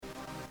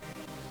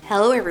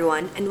Hello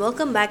everyone and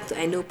welcome back to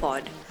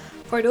EndoPod.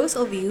 For those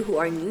of you who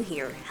are new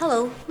here,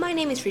 hello, my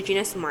name is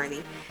Regina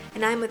Sumarli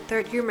and I'm a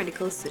third-year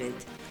medical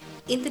student.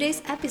 In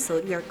today's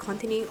episode, we are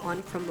continuing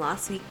on from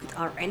last week with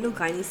our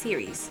Endogyne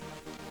series.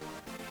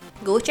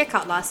 Go check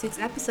out last week's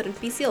episode on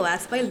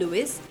PCOS by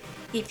Lewis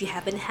if you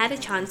haven't had a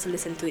chance to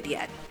listen to it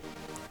yet.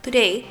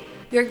 Today,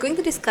 we are going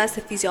to discuss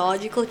the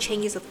physiological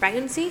changes of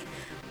pregnancy,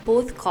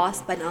 both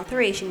caused by an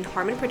alteration in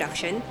hormone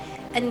production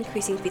and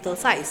increasing fetal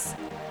size.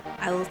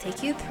 I will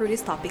take you through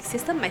this topic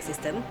system by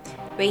system,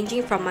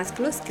 ranging from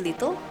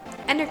musculoskeletal,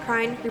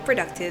 endocrine,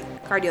 reproductive,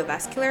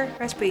 cardiovascular,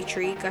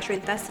 respiratory,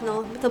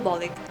 gastrointestinal,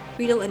 metabolic,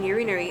 renal and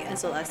urinary,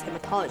 as well as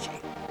hematology.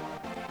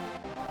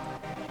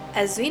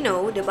 As we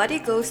know, the body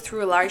goes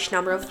through a large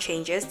number of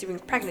changes during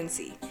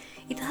pregnancy.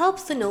 It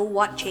helps to know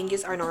what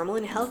changes are normal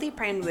in healthy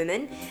pregnant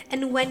women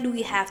and when do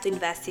we have to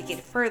investigate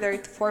further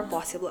for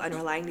possible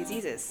underlying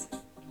diseases.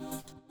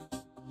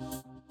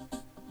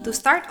 To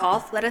start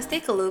off, let us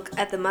take a look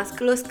at the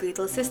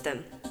musculoskeletal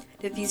system.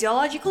 The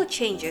physiological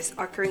changes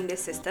occurring in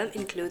this system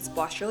includes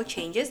postural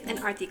changes and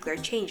articular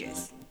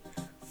changes.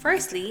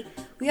 Firstly,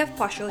 we have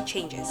postural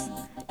changes.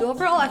 The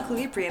overall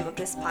equilibrium of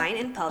the spine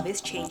and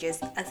pelvis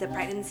changes as the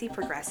pregnancy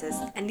progresses,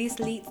 and this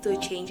leads to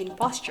a change in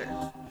posture.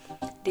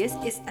 This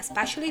is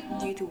especially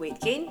due to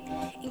weight gain,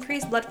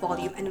 increased blood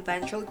volume, and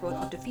ventral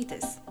growth of the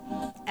fetus.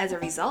 As a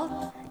result,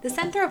 the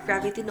center of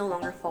gravity no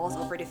longer falls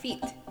over the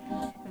feet.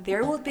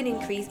 There will be an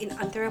increase in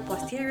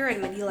anteroposterior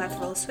and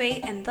mediolateral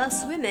sway, and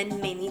thus women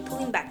may need to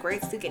lean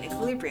backwards to gain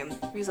equilibrium,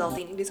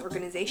 resulting in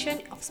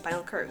disorganization of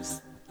spinal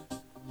curves.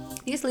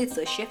 This leads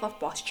to a shift of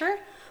posture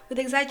with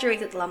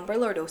exaggerated lumbar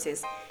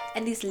lordosis,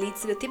 and this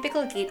leads to the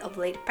typical gait of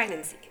late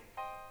pregnancy.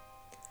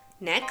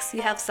 Next, we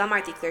have some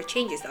articular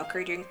changes that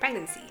occur during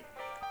pregnancy.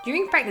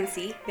 During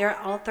pregnancy, there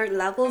are altered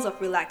levels of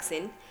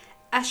relaxin,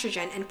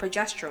 estrogen, and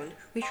progesterone,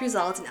 which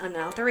results in an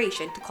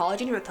alteration to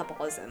collagen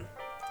metabolism.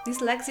 This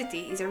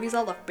laxity is a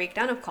result of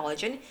breakdown of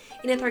collagen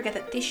in a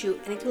targeted tissue,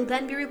 and it will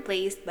then be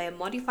replaced by a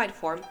modified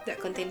form that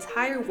contains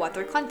higher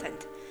water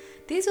content.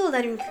 This will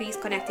then increase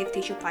connective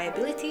tissue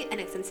pliability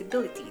and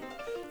extensibility.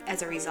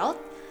 As a result,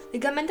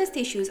 ligamentous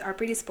tissues are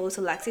predisposed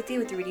to laxity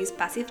with reduced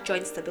passive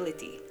joint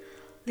stability.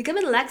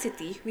 Ligament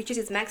laxity reaches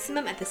its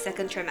maximum at the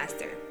second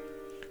trimester.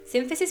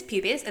 Symphysis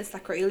pubis and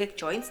sacroiliac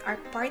joints are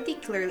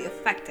particularly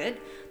affected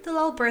to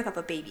allow birth of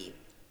a baby.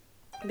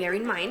 Bear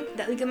in mind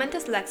that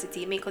ligamentous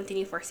laxity may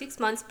continue for 6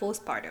 months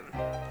postpartum.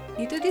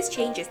 Due to these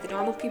changes, the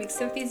normal pubic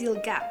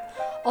symphysial gap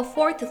of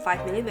 4 to 5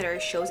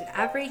 mm shows an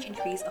average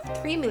increase of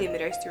 3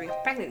 mm during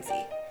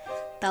pregnancy.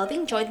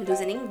 Pelvic joint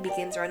loosening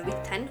begins around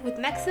week 10 with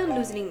maximum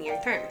loosening near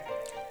term.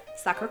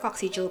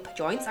 Sacrococcygeal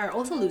joints are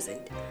also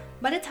loosened.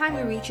 By the time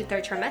we reach the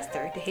third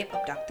trimester, the hip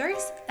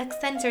abductors,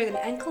 extensors, and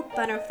ankle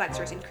plantar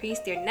flexors increase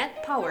their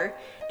net power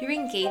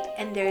during gait,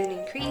 and there is an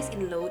increase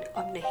in load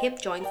on the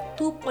hip joints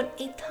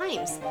 2.8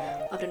 times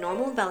of the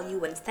normal value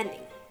when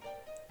standing.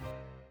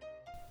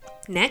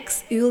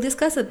 Next, we will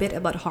discuss a bit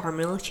about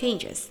hormonal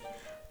changes.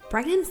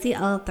 Pregnancy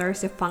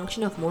alters the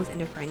function of most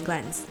endocrine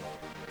glands.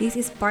 This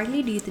is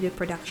partly due to the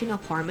production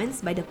of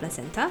hormones by the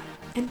placenta,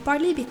 and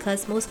partly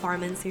because most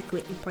hormones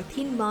circulate in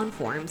protein-bound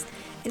forms,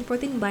 and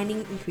protein binding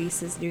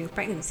increases during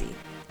pregnancy,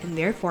 and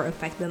therefore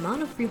affect the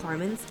amount of free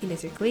hormones in the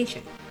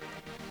circulation.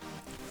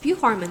 Few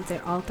hormones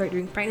that are altered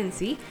during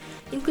pregnancy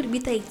include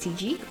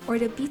beta-HCG, or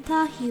the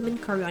beta-human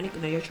chorionic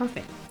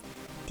gonadotrophin,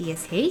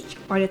 TSH,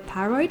 or the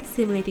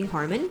thyroid-stimulating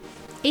hormone,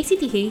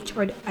 ACTH,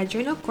 or the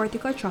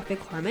adrenocorticotropic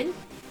hormone,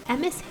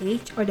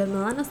 MSH, or the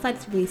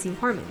melanocyte-releasing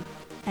hormone,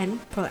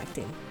 and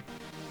prolactin.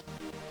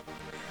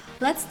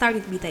 Let's start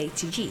with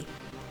beta-HCG,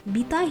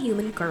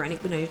 beta-human chorionic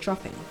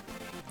gonadotrophin.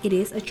 It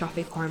is a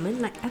trophic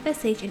hormone like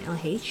FSH and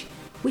LH,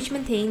 which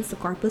maintains the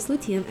corpus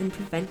luteum and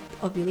prevent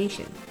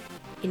ovulation.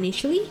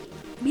 Initially,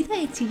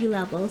 beta-HCG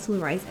levels will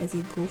rise as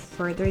you go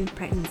further in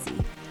pregnancy,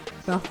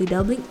 roughly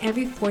doubling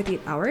every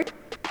 48 hours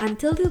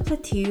until they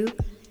plateau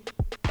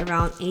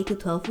around 8 to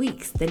 12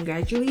 weeks, then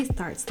gradually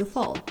starts to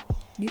fall.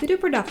 Due to the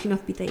production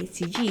of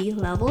beta-HCG,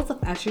 levels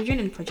of estrogen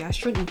and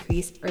progesterone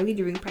increase early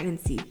during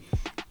pregnancy,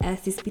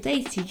 as this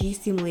beta-HCG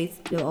stimulates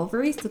the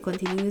ovaries to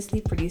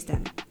continuously produce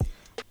them.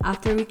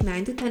 After week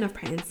 9 to 10 of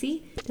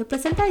pregnancy, the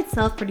placenta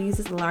itself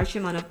produces a large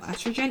amount of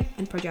estrogen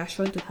and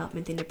progesterone to help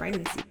maintain the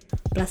pregnancy.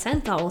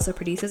 Placenta also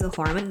produces a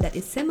hormone that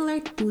is similar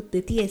to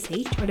the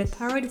TSH, or the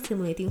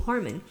thyroid-stimulating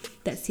hormone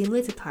that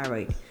stimulates the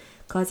thyroid,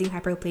 causing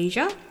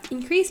hyperplasia,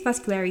 increased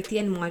vascularity,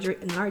 and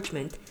moderate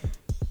enlargement.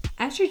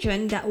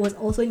 Estrogen that was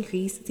also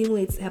increased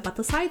stimulates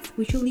hepatocytes,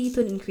 which will lead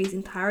to an increase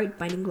in thyroid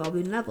binding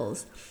globulin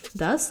levels.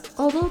 Thus,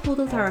 although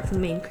total thyroxine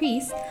may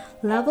increase,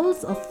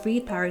 levels of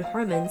free thyroid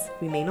hormones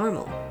remain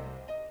normal.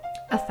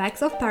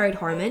 Effects of thyroid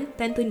hormone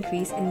tend to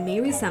increase and may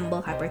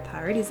resemble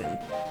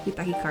hyperthyroidism, with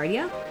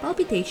tachycardia,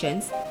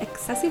 palpitations,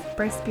 excessive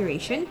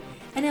perspiration,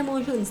 and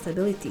emotional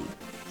instability.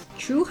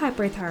 True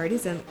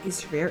hyperthyroidism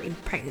is rare in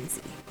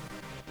pregnancy.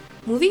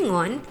 Moving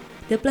on,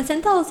 the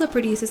placenta also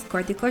produces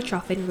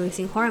corticotrophin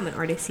releasing hormone,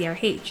 or the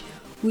CRH,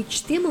 which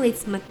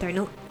stimulates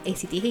maternal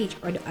ACTH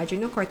or the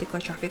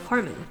adrenocorticotrophic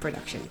hormone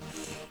production.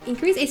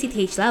 Increased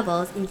ACTH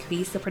levels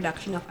increase the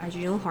production of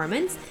adrenal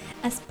hormones,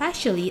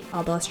 especially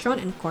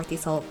aldosterone and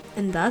cortisol,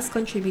 and thus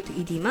contribute to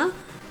edema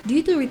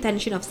due to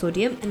retention of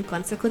sodium and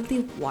consequently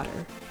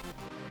water.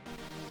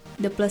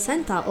 The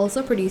placenta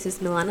also produces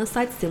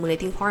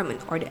melanocyte-stimulating hormone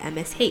or the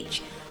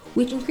MSH,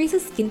 which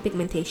increases skin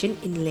pigmentation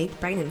in late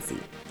pregnancy.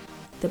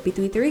 The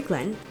pituitary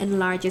gland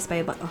enlarges by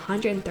about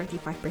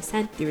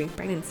 135% during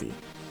pregnancy.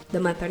 The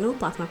maternal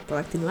plasma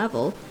prolactin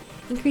level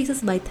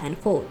increases by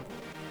tenfold.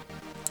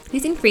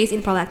 This increase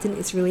in prolactin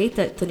is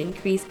related to an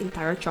increase in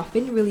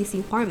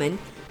thyrotrophin-releasing hormone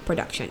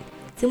production,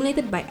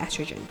 stimulated by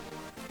estrogen.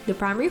 The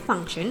primary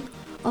function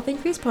of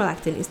increased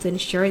prolactin is to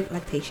ensure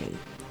lactation.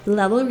 The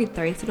level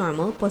returns to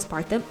normal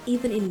postpartum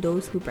even in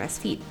those who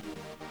breastfeed.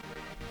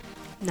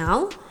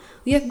 Now,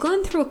 we have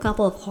gone through a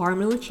couple of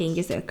hormonal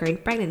changes that occur in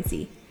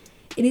pregnancy.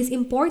 It is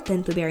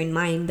important to bear in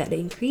mind that the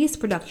increased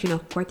production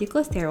of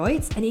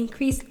corticosteroids and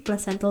increased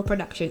placental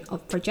production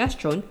of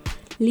progesterone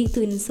lead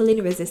to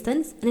insulin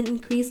resistance and an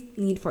increased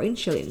need for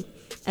insulin,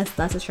 as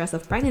does the stress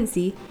of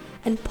pregnancy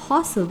and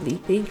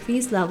possibly the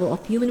increased level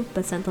of human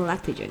placental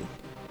lactogen.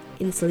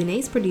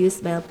 Insulinase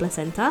produced by a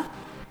placenta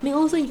may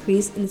also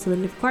increase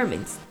insulin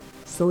requirements,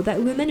 so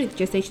that women with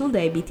gestational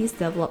diabetes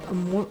develop a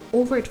more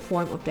overt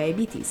form of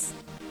diabetes.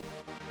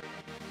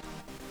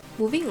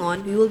 Moving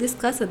on, we will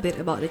discuss a bit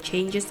about the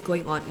changes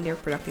going on in the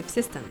reproductive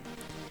system.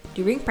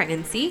 During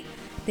pregnancy,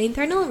 the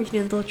internal and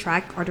genital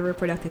tract or the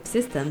reproductive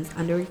systems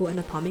undergo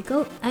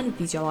anatomical and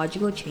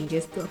physiological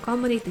changes to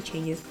accommodate the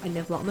changes and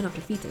development of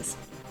the fetus.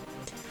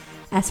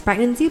 As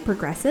pregnancy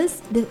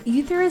progresses, the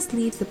uterus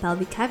leaves the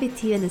pelvic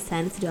cavity and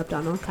ascends to the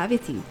abdominal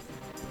cavity.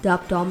 The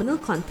abdominal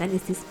content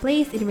is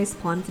displaced in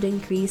response to the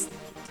increased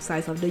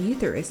size of the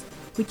uterus,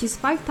 which is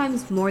 5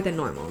 times more than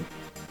normal.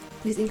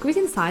 This increase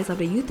in size of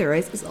the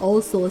uterus is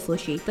also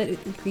associated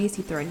with increased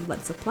uterine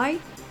blood supply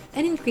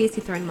and increased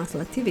uterine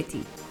muscle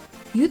activity.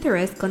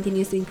 Uterus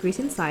continues to increase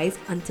in size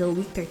until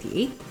week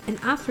 38, and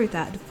after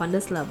that, the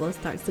fundus level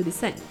starts to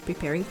descend,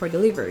 preparing for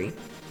delivery.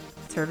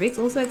 Cervix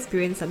also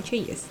experiences some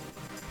changes.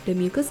 The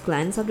mucous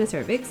glands of the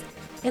cervix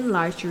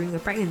enlarge during a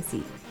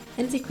pregnancy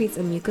and secretes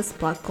a mucus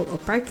plug called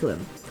operculum,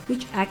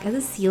 which act as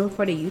a seal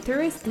for the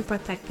uterus and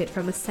protect it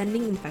from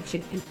ascending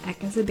infection and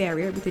act as a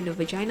barrier between the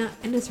vagina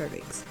and the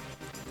cervix.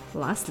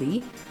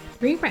 Lastly,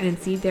 during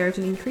pregnancy, there is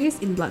an increase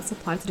in blood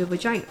supply to the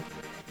vagina.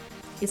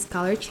 Its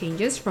color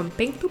changes from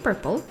pink to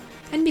purple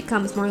and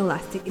becomes more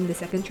elastic in the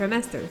second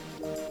trimester.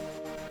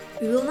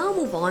 We will now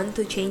move on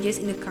to changes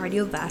in the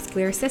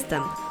cardiovascular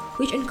system,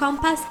 which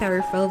encompass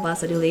peripheral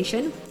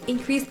vasodilation,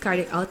 increased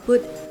cardiac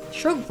output,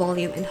 stroke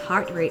volume and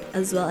heart rate,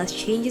 as well as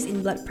changes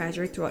in blood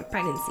pressure throughout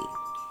pregnancy.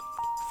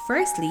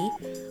 Firstly,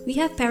 we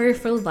have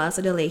peripheral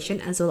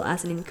vasodilation as well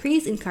as an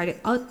increase in cardiac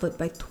output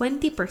by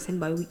 20%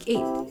 by week 8.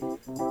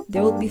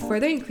 There will be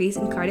further increase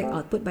in cardiac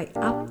output by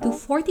up to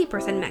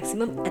 40%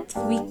 maximum at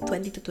week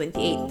 20 to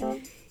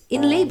 28.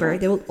 In labor,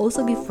 there will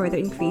also be further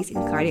increase in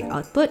cardiac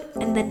output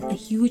and then a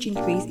huge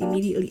increase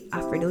immediately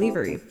after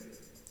delivery.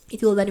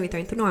 It will then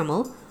return to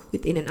normal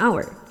within an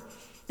hour.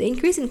 The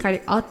increase in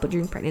cardiac output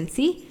during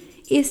pregnancy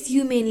is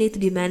due mainly to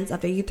demands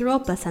of the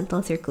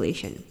utero-placental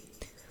circulation.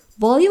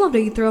 Volume of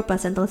the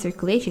utero-placental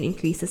circulation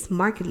increases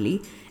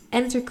markedly,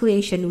 and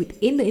circulation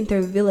within the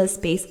intervillous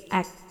space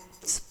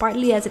acts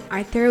partly as an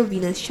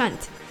arteriovenous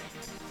shunt.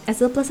 As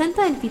the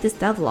placenta and fetus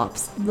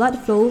develops, blood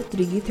flow to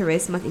the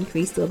uterus must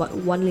increase to about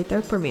 1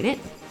 liter per minute,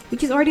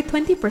 which is already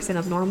 20%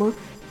 of normal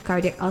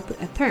cardiac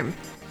output at term.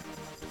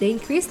 The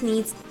increased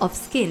needs of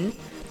skin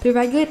to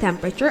regulate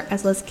temperature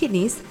as well as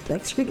kidneys to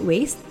excrete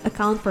waste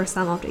account for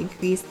some of the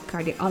increased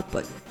cardiac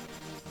output.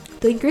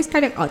 To increase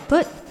cardiac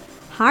output,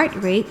 heart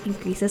rate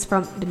increases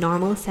from the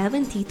normal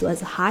 70 to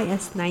as high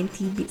as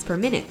 90 beats per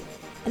minute,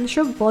 and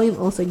stroke volume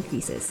also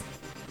increases.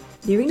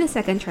 During the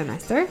second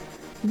trimester,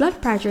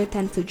 blood pressure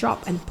tends to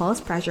drop and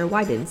pulse pressure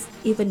widens,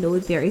 even though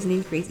there is an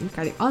increase in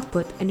cardiac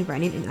output and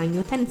renin and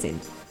angiotensin.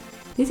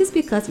 This is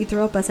because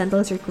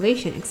utero-placental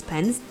circulation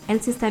expands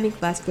and systemic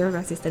vascular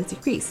resistance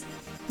decreases.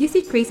 This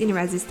decrease in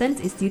resistance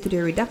is due to the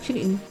reduction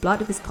in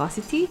blood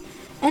viscosity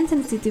and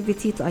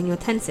sensitivity to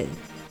angiotensin.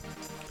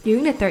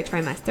 During the third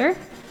trimester,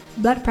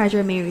 blood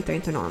pressure may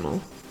return to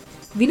normal.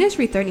 Venous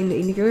return in the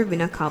inferior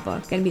vena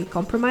cava can be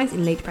compromised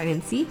in late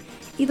pregnancy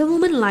if a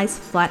woman lies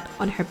flat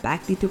on her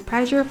back due to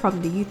pressure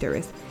from the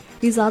uterus,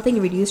 resulting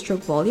in reduced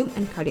stroke volume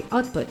and cardiac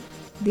output.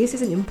 This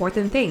is an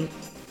important thing,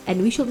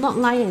 and we should not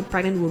lie a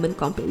pregnant woman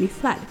completely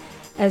flat,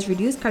 as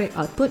reduced cardiac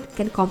output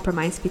can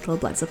compromise fetal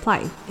blood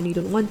supply, and you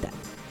don't want that.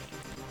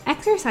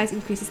 Exercise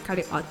increases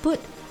cardiac output,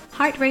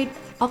 heart rate,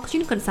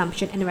 oxygen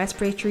consumption, and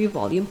respiratory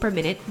volume per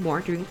minute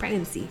more during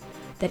pregnancy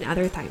than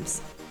other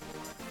times.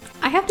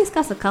 I have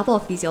discussed a couple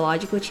of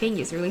physiological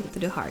changes related to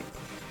the heart.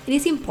 It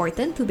is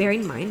important to bear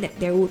in mind that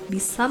there will be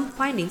some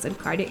findings on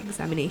cardiac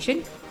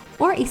examination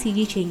or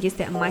ECG changes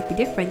that might be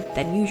different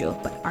than usual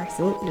but are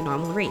still in the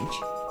normal range.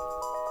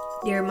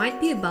 There might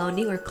be a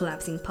bounding or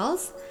collapsing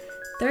pulse,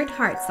 third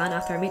heart sound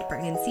after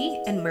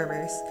mid-pregnancy, and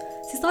murmurs.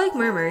 Systolic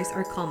murmurs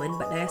are common,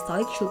 but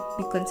diastolic should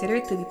be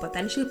considered to be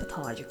potentially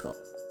pathological.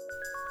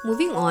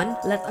 Moving on,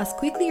 let us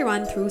quickly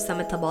run through some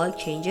metabolic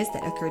changes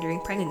that occur during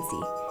pregnancy.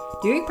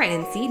 During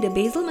pregnancy, the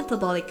basal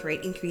metabolic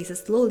rate increases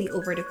slowly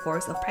over the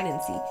course of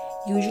pregnancy,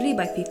 usually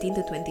by 15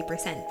 to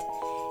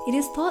 20%. It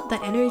is thought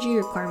that energy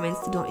requirements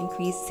do not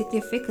increase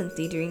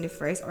significantly during the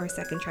first or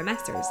second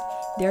trimesters.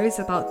 There is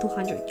about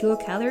 200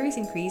 kilocalories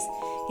increase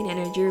in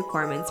energy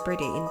requirements per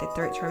day in the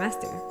third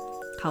trimester.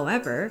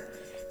 However,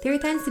 there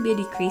tends to be a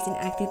decrease in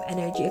active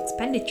energy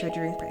expenditure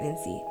during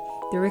pregnancy.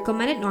 The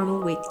recommended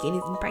normal weight gain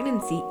in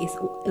pregnancy is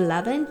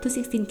 11 to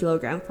 16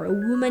 kg for a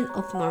woman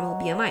of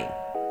normal BMI.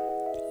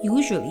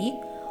 Usually,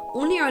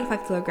 only around 5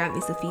 kg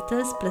is the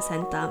fetus,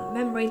 placenta,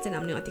 membranes, and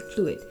amniotic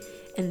fluid,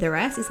 and the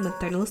rest is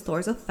maternal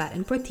stores of fat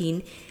and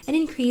protein and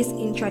increase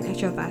intra and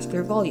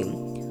extravascular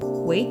volume.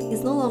 Weight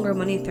is no longer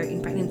monitored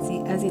in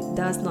pregnancy as it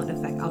does not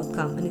affect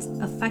outcome and is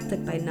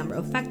affected by a number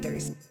of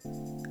factors.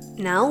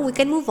 Now we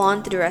can move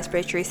on to the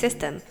respiratory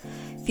system.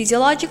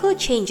 Physiological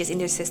changes in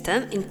the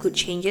system include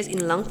changes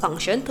in lung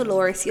function to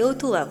lower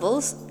CO2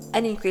 levels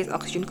and increase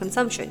oxygen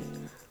consumption.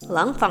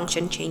 Lung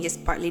function changes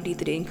partly due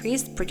to the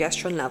increased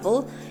progesterone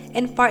level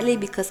and partly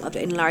because of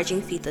the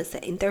enlarging fetus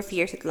that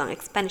interferes with lung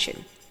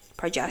expansion.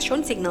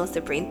 Progesterone signals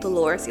the brain to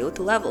lower CO2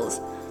 levels,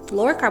 to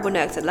lower carbon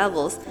dioxide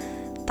levels,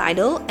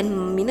 tidal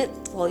and minute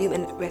volume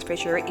and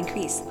respiratory rate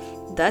increase,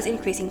 thus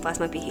increasing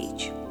plasma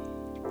pH.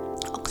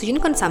 Oxygen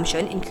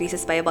consumption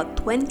increases by about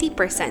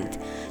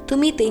 20% to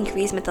meet the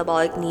increased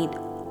metabolic need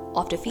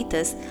of the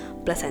fetus,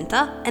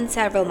 placenta, and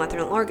several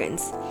maternal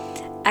organs.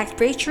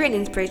 Expiratory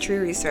and inspiratory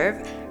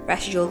reserve,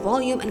 residual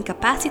volume and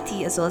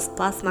capacity as well as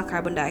plasma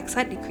carbon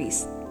dioxide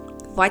decrease.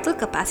 Vital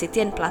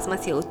capacity and plasma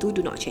CO2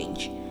 do not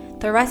change.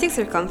 Thoracic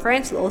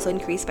circumference will also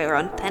increase by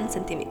around 10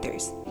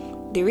 centimeters.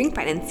 During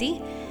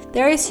pregnancy,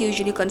 there is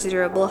usually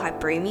considerable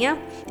hyperemia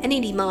and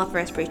edema of the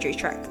respiratory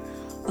tract.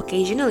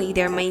 Occasionally,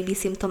 there may be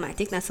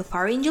symptomatic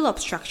nasopharyngeal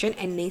obstruction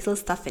and nasal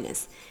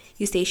stuffiness.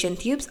 Eustachian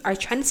tubes are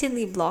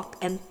transiently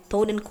blocked and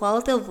tone and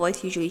quality of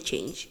voice usually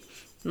change.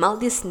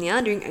 Mild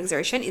dyspnea during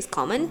exertion is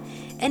common,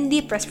 and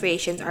deep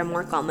respirations are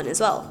more common as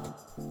well.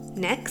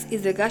 Next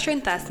is the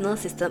gastrointestinal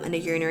system and the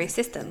urinary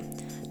system.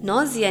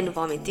 Nausea and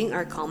vomiting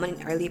are common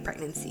in early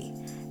pregnancy.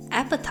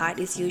 Appetite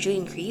is usually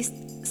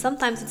increased,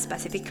 sometimes with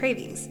specific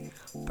cravings.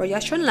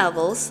 Progesterone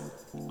levels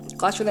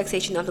cause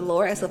relaxation of the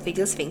lower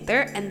esophageal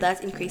sphincter and thus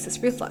increases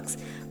reflux,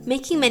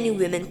 making many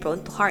women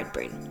prone to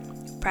heartburn.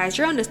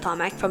 Pressure on the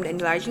stomach from the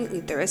enlarging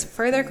uterus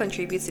further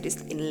contributes to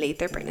this in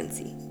later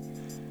pregnancy.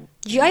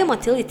 GI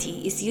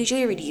motility is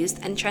usually reduced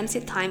and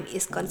transit time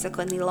is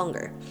consequently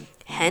longer.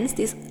 Hence,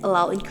 this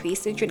allows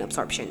increased nutrient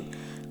absorption.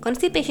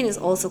 Constipation is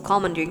also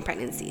common during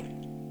pregnancy.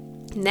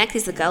 Next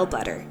is the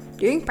gallbladder.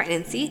 During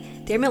pregnancy,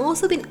 there may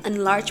also be an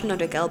enlargement of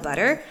the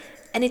gallbladder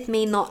and it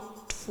may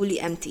not fully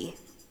empty.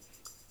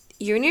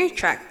 Urinary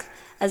tract.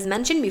 As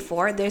mentioned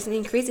before, there is an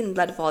increase in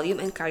blood volume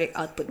and cardiac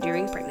output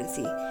during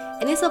pregnancy,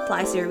 and this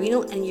applies to the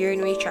renal and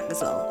urinary tract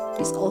as well.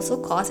 This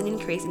also causes an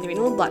increase in the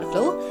renal blood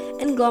flow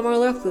and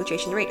glomerular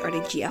filtration rate, or the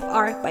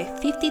GFR, by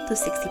 50 to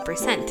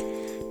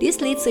 60%.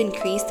 This leads to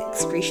increased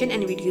excretion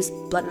and reduced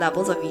blood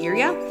levels of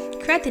urea,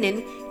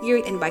 creatinine,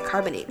 urate, and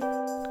bicarbonate.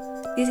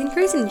 This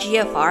increase in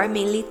GFR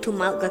may lead to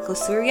mild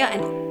glycosuria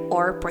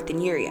or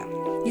proteinuria.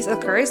 This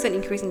occurs when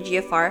increase in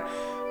GFR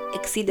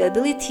exceed the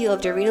ability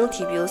of the renal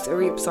tubules to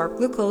reabsorb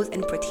glucose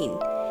and protein.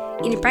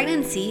 In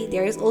pregnancy,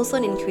 there is also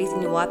an increase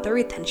in water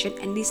retention,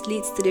 and this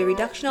leads to the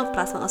reduction of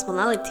plasma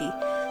osmolality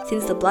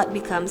since the blood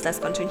becomes less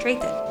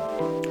concentrated.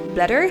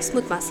 Bladder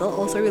smooth muscle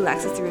also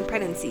relaxes during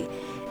pregnancy,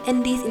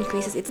 and this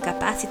increases its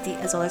capacity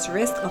as well as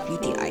risk of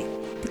UTI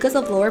because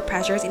of lower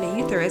pressures in the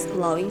uterus,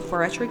 allowing for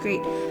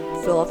retrograde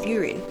flow of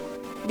urine.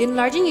 The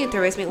enlarging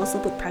uterus may also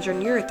put pressure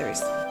on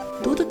ureters.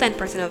 2 to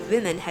 10% of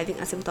women having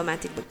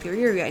asymptomatic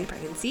bacteriuria in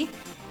pregnancy,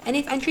 and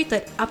if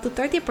untreated, up to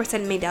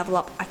 30% may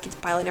develop acute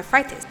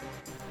pyelonephritis.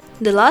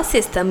 The last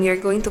system we are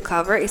going to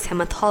cover is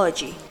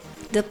hematology.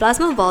 The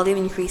plasma volume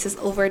increases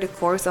over the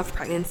course of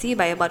pregnancy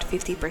by about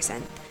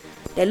 50%.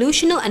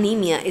 Dilutional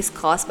anemia is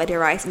caused by the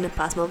rise in the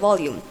plasma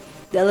volume.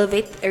 The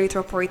elevated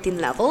erythropoietin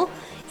level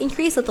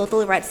increased the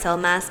total red cell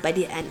mass by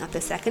the end of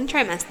the second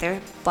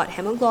trimester, but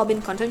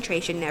hemoglobin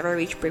concentration never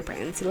reached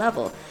pre-pregnancy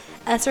level,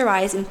 as the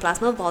rise in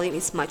plasma volume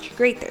is much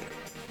greater.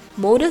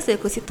 Modus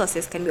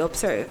leukocytosis can be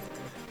observed.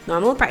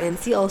 Normal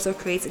pregnancy also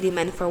creates a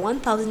demand for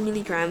 1,000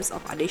 milligrams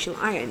of additional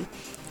iron.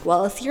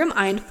 While serum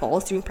iron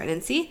falls during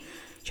pregnancy,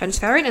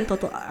 transferrin and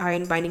total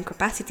iron binding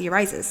capacity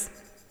rises.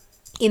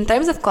 In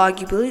terms of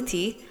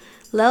coagulability,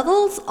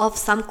 levels of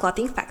some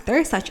clotting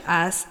factors such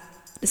as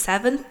the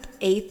 7th,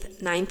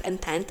 8th, 9th,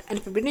 and 10th and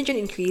fibrinogen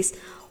increase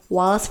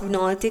whilst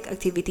fibrinolytic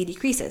activity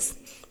decreases.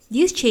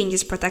 These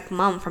changes protect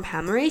mom from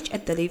hemorrhage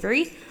at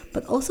delivery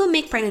but also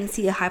make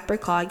pregnancy a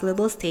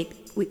hypercoagulable state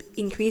with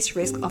increased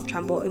risk of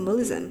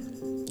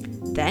thromboembolism.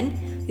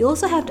 Then, you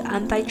also have the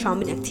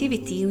antithrombin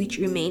activity which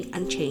remain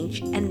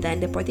unchanged, and then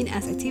the protein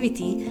S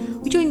activity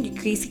which will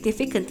decrease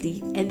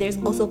significantly, and there's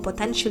also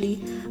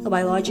potentially a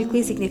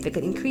biologically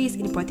significant increase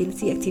in protein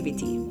C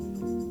activity.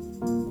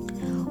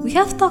 We We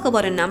have talked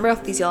about a number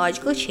of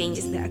physiological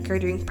changes that occur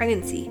during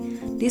pregnancy.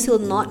 This will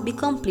not be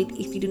complete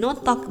if we do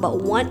not talk about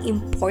one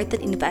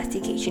important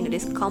investigation that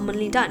is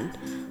commonly done: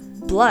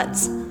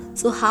 bloods.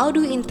 So how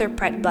do we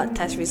interpret blood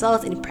test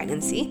results in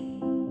pregnancy?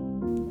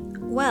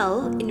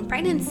 Well, in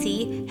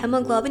pregnancy,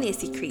 hemoglobin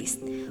is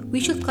decreased. We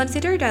should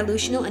consider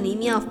dilutional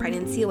anemia of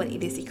pregnancy when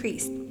it is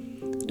decreased.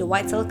 The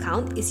white cell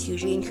count is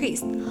usually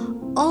increased.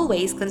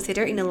 Always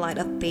consider in the light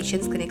of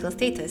patient's clinical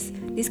status.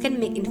 This can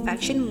make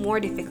infection more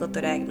difficult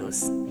to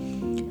diagnose.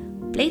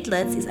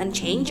 Platelets is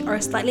unchanged or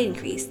slightly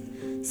increased.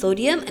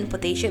 Sodium and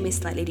potassium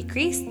is slightly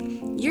decreased.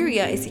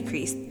 Urea is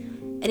decreased.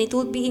 And it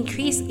will be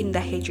increased in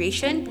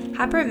dehydration,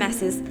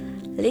 hyperemesis,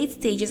 late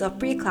stages of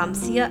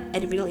preeclampsia,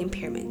 and renal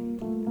impairment.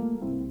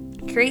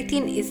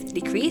 Creatine is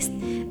decreased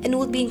and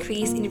would be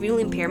increased in renal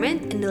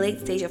impairment and the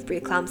late stage of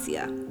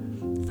preeclampsia.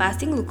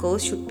 Fasting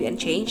glucose should be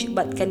unchanged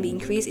but can be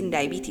increased in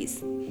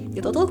diabetes.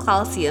 The total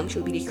calcium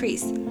should be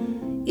decreased.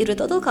 If the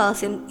total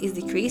calcium is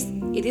decreased,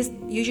 it is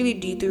usually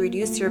due to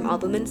reduced serum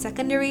albumin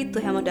secondary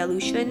to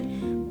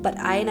hemodilution, but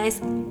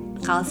ionized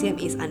calcium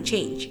is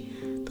unchanged.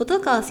 Total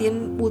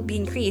calcium would be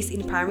increased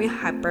in primary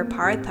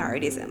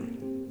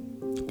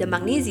hyperparathyroidism. The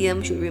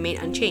magnesium should remain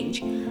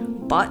unchanged,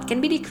 but can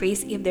be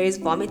decreased if there is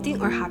vomiting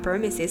or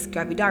hyperemesis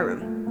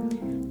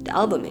gravidarum.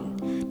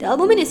 The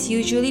albumin is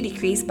usually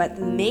decreased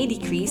but may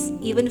decrease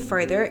even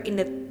further in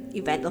the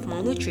event of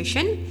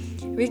malnutrition,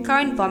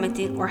 recurrent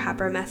vomiting, or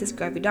hyperemesis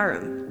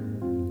gravidarum.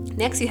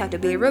 Next, you have the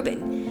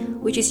bilirubin,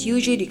 which is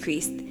usually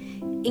decreased.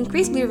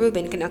 Increased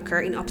bilirubin can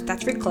occur in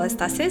obstetric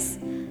cholestasis,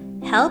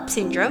 HELLP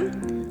syndrome,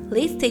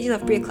 late stages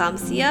of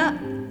preeclampsia,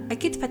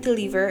 acute fatty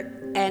liver,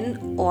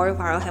 and/or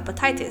viral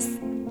hepatitis.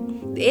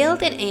 The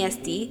ALT and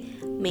AST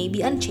may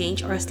be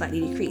unchanged or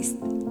slightly decreased.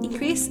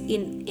 Increase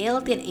in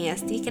ALT and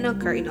AST can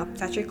occur in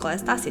obstetric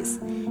cholestasis,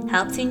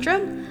 HELLP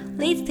syndrome,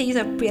 late stages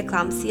of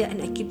preeclampsia,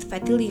 and acute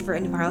fatty liver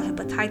and viral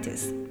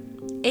hepatitis.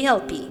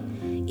 ALP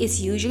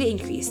is usually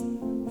increased.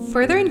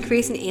 Further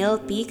increase in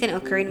ALP can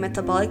occur in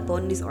metabolic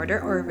bone disorder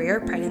or rare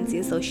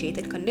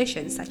pregnancy-associated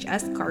conditions such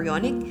as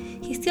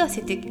chorionic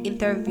histiocytic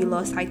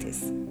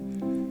intervillositis.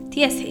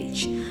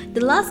 TSH.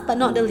 The last but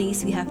not the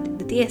least, we have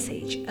the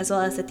TSH, as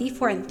well as the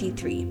T4 and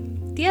T3.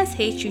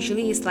 TSH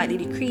usually is slightly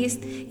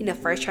decreased in the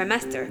first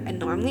trimester, and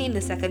normally in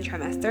the second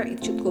trimester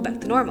it should go back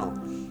to normal,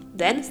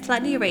 then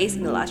slightly raised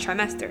in the last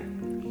trimester.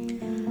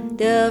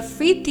 The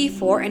free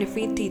T4 and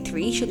free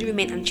T3 should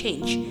remain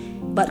unchanged,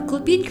 but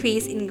could be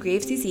increased in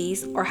Graves'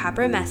 disease or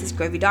hyperemesis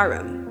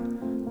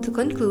gravidarum. To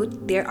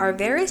conclude, there are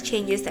various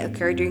changes that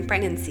occur during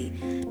pregnancy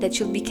that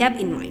should be kept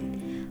in mind.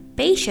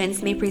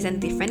 Patients may present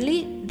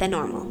differently than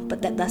normal,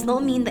 but that does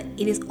not mean that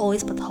it is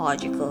always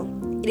pathological.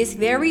 It is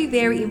very,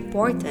 very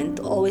important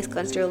to always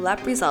consider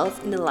lab results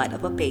in the light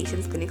of a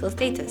patient's clinical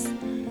status.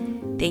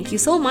 Thank you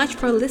so much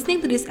for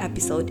listening to this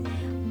episode.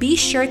 Be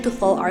sure to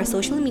follow our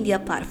social media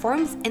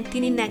platforms and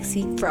tune in next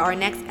week for our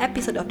next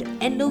episode of the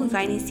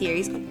Endogyne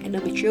series on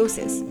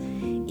endometriosis.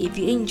 If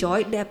you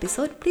enjoyed the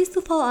episode, please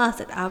do follow us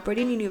at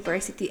Aberdeen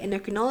University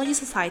Endocrinology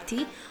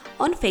Society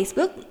on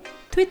Facebook,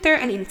 Twitter,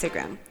 and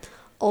Instagram.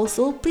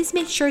 Also, please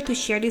make sure to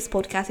share this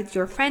podcast with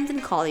your friends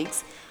and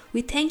colleagues.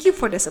 We thank you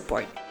for the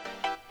support.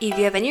 If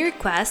you have any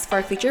requests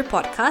for future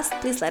podcasts,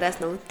 please let us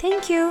know.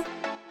 Thank you!